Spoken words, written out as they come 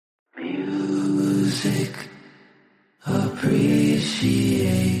Music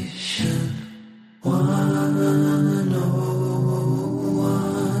Appreciation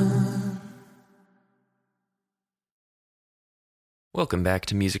 101. Welcome back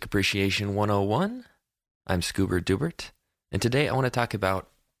to Music Appreciation 101. I'm Scuba Dubert, and today I want to talk about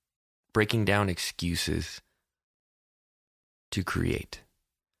breaking down excuses to create.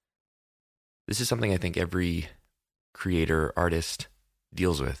 This is something I think every creator, artist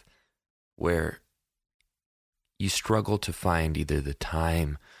deals with, where you struggle to find either the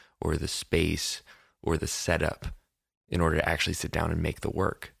time or the space or the setup in order to actually sit down and make the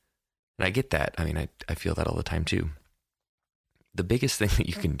work. And I get that. I mean, I feel that all the time too. The biggest thing that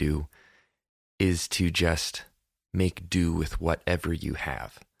you can do is to just make do with whatever you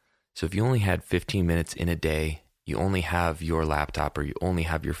have. So if you only had 15 minutes in a day, you only have your laptop or you only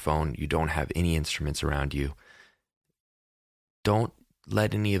have your phone, you don't have any instruments around you, don't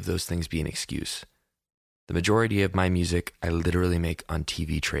let any of those things be an excuse. The majority of my music, I literally make on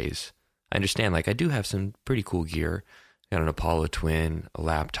TV trays. I understand, I do have some pretty cool gear. I got an Apollo Twin, a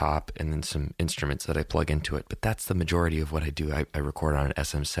laptop, and then some instruments that I plug into it. But that's the majority of what I do. I record on an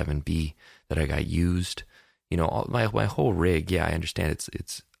SM7B that I got used. You know, my whole rig, yeah, I understand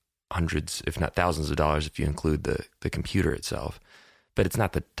it's hundreds, if not thousands of dollars if you include the computer itself. But it's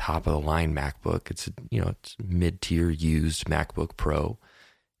not the top of the line MacBook. It's mid-tier used MacBook Pro.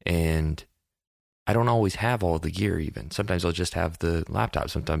 And I don't always have all the gear even. Sometimes I'll just have the laptop.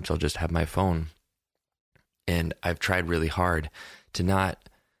 Sometimes I'll just have my phone. And I've tried really hard to not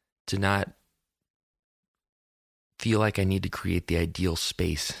feel like I need to create the ideal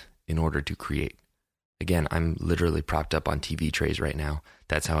space in order to create. Again, I'm literally propped up on TV trays right now.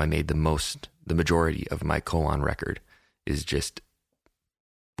 That's how I made the majority of my koan record, is just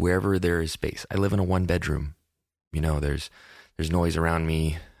wherever there is space. I live in a 1-bedroom. There's noise around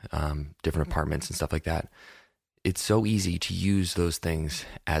me, different apartments and stuff like that. It's so easy to use those things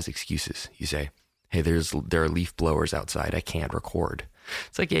as excuses. You say, hey, there are leaf blowers outside, I can't record.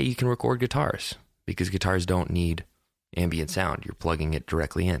 It's like, yeah, you can record guitars because guitars don't need ambient sound. You're plugging it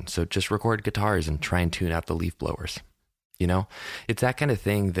directly in. So just record guitars and try and tune out the leaf blowers. It's that kind of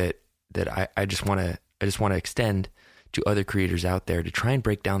thing that I just want to extend to other creators out there to try and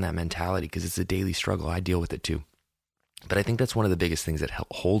break down that mentality, because it's a daily struggle. I deal with it too. But I think that's one of the biggest things that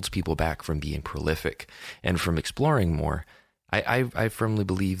holds people back from being prolific and from exploring more. I firmly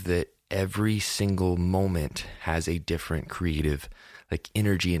believe that every single moment has a different creative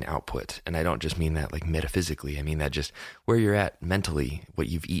energy and output. And I don't just mean that metaphysically. I mean that just where you're at mentally, what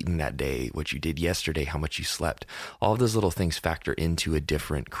you've eaten that day, what you did yesterday, how much you slept. All of those little things factor into a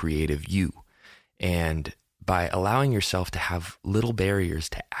different creative you. And by allowing yourself to have little barriers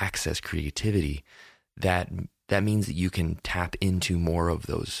to access creativity, that means that you can tap into more of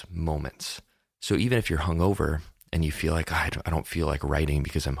those moments. So even if you're hungover and you feel like, I don't feel like writing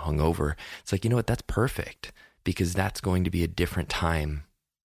because I'm hungover, it's like, you know what, that's perfect, because that's going to be a different time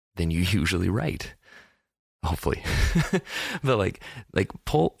than you usually write, hopefully. But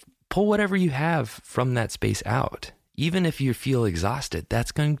pull whatever you have from that space out. Even if you feel exhausted,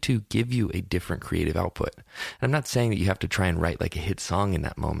 that's going to give you a different creative output. And I'm not saying that you have to try and write a hit song in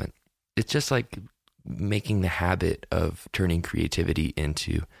that moment. It's just making the habit of turning creativity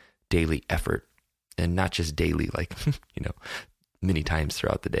into daily effort, and not just daily, many times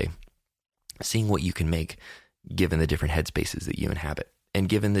throughout the day. Seeing what you can make given the different headspaces that you inhabit, and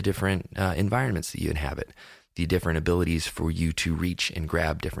given the different environments that you inhabit, the different abilities for you to reach and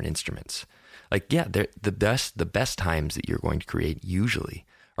grab different instruments. The best times that you're going to create usually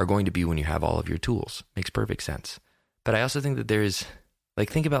are going to be when you have all of your tools. Makes perfect sense. But I also think that there's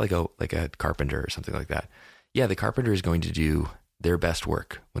think about a carpenter or something like that. Yeah, the carpenter is going to do their best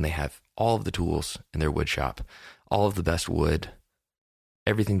work when they have all of the tools in their wood shop, all of the best wood,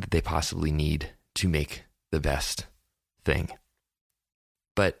 everything that they possibly need to make the best thing.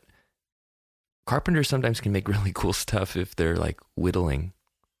 But carpenters sometimes can make really cool stuff if they're whittling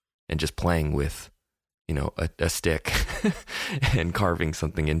and just playing with, a stick and carving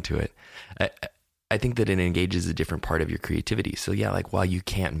something into it. I think that it engages a different part of your creativity. So yeah, while you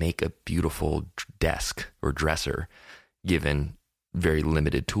can't make a beautiful desk or dresser given very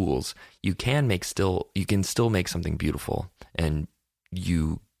limited tools, you can still make something beautiful, and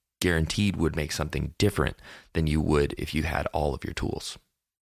you guaranteed would make something different than you would if you had all of your tools.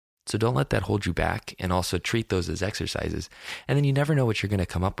 So don't let that hold you back, and also treat those as exercises. And then you never know what you're going to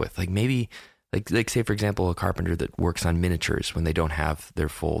come up with. Maybe say for example, a carpenter that works on miniatures when they don't have their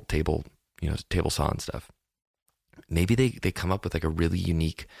full table saw and stuff. Maybe they come up with a really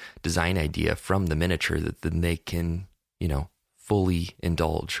unique design idea from the miniature that then they can, fully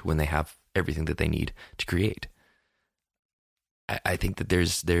indulge when they have everything that they need to create. I think that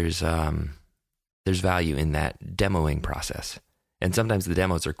there's value in that demoing process. And sometimes the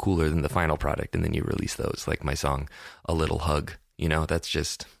demos are cooler than the final product, and then you release those, like my song, A Little Hug. You know, that's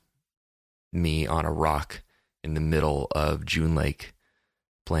just me on a rock in the middle of June Lake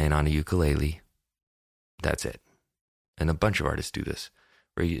playing on a ukulele. That's it. And a bunch of artists do this,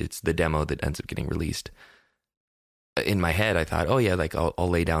 where it's the demo that ends up getting released. In my head, I thought, oh yeah, like I'll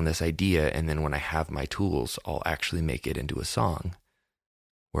lay down this idea, and then when I have my tools, I'll actually make it into a song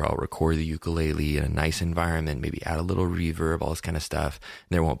where I'll record the ukulele in a nice environment, maybe add a little reverb, all this kind of stuff.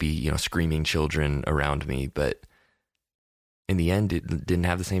 And there won't be, screaming children around me, but in the end, it didn't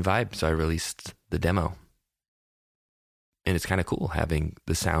have the same vibe, so I released the demo. And it's kind of cool having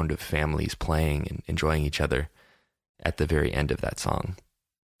the sound of families playing and enjoying each other at the very end of that song,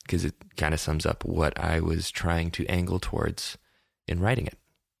 because it kind of sums up what I was trying to angle towards in writing it.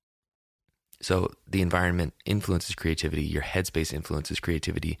 So the environment influences creativity, your headspace influences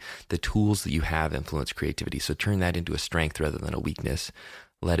creativity, the tools that you have influence creativity. So turn that into a strength rather than a weakness.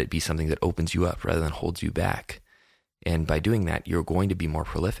 Let it be something that opens you up rather than holds you back. And by doing that, you're going to be more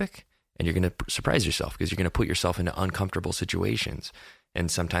prolific, and you're going to surprise yourself because you're going to put yourself into uncomfortable situations.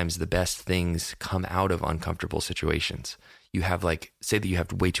 And sometimes the best things come out of uncomfortable situations. You have say that you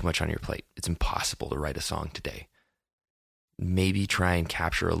have way too much on your plate. It's impossible to write a song today. Maybe try and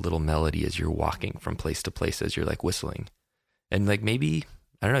capture a little melody as you're walking from place to place as you're whistling. And maybe,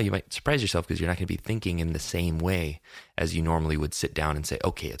 I don't know, you might surprise yourself because you're not going to be thinking in the same way as you normally would sit down and say,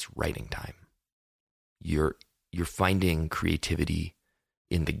 okay, it's writing time. You're finding creativity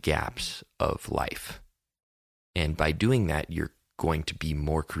in the gaps of life. And by doing that, you're going to be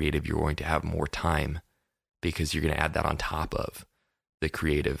more creative. You're going to have more time because you're going to add that on top of the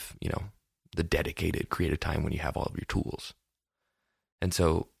creative, the dedicated creative time when you have all of your tools. And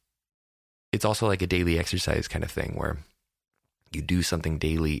so it's also like a daily exercise kind of thing where you do something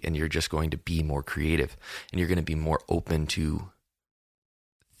daily and you're just going to be more creative, and you're going to be more open to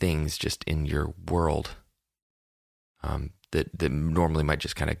things just in your world that normally might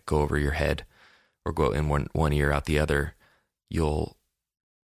just kind of go over your head or go in one ear out the other. You'll,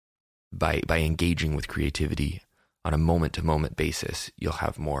 by engaging with creativity on a moment-to-moment basis, you'll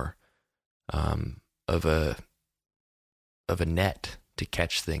have more of a net to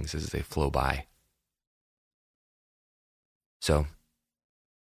catch things as they flow by. So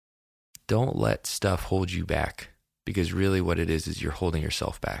don't let stuff hold you back, because really what it is you're holding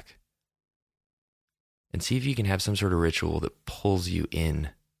yourself back. And see if you can have some sort of ritual that pulls you in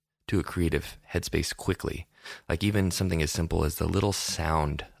to a creative headspace quickly. Like even something as simple as the little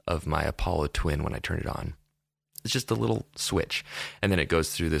sound of my Apollo Twin when I turn it on. It's just a little switch, and then it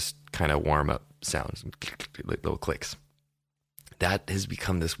goes through this kind of warm-up sounds, like little clicks. That has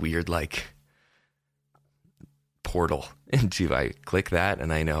become this weird portal into, I click that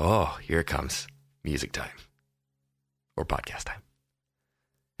and I know, oh, here it comes, music time or podcast time.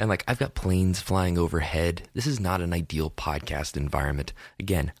 And I've got planes flying overhead. This is not an ideal podcast environment.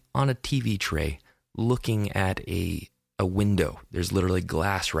 Again, on a TV tray, looking at a window. There's literally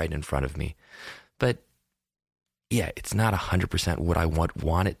glass right in front of me. But yeah, it's not 100% what I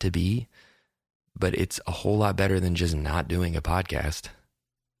want it to be, but it's a whole lot better than just not doing a podcast.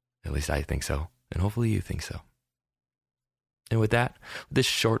 At least I think so. And hopefully you think so. And with that, this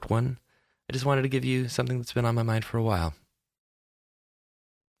short one, I just wanted to give you something that's been on my mind for a while.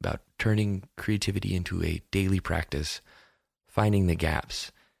 About turning creativity into a daily practice, finding the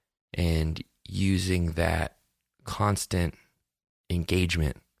gaps, and using that constant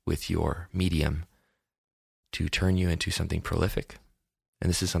engagement with your medium to turn you into something prolific.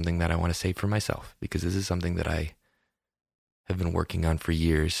 And this is something that I want to save for myself, because this is something that I have been working on for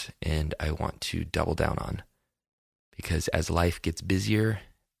years and I want to double down on. Because as life gets busier,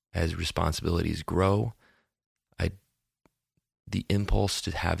 as responsibilities grow, the impulse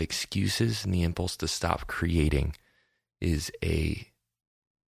to have excuses and the impulse to stop creating is a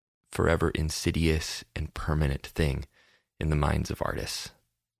forever insidious and permanent thing in the minds of artists.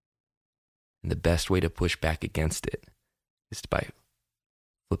 And the best way to push back against it is by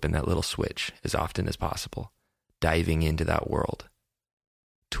flipping that little switch as often as possible, diving into that world.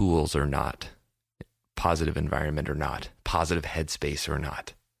 Tools or not, positive environment or not, positive headspace or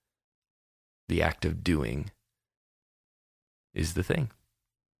not. The act of doing is the thing.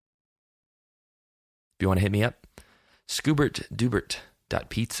 If you want to hit me up,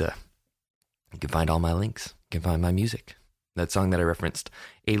 ScubertDubert.pizza. You can find all my links. You can find my music. That song that I referenced,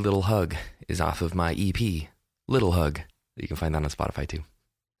 A Little Hug, is off of my EP, Little Hug. You can find that on Spotify too.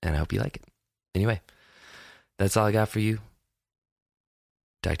 And I hope you like it. Anyway, that's all I got for you.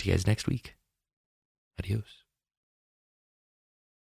 talk to you guys next week. Adios.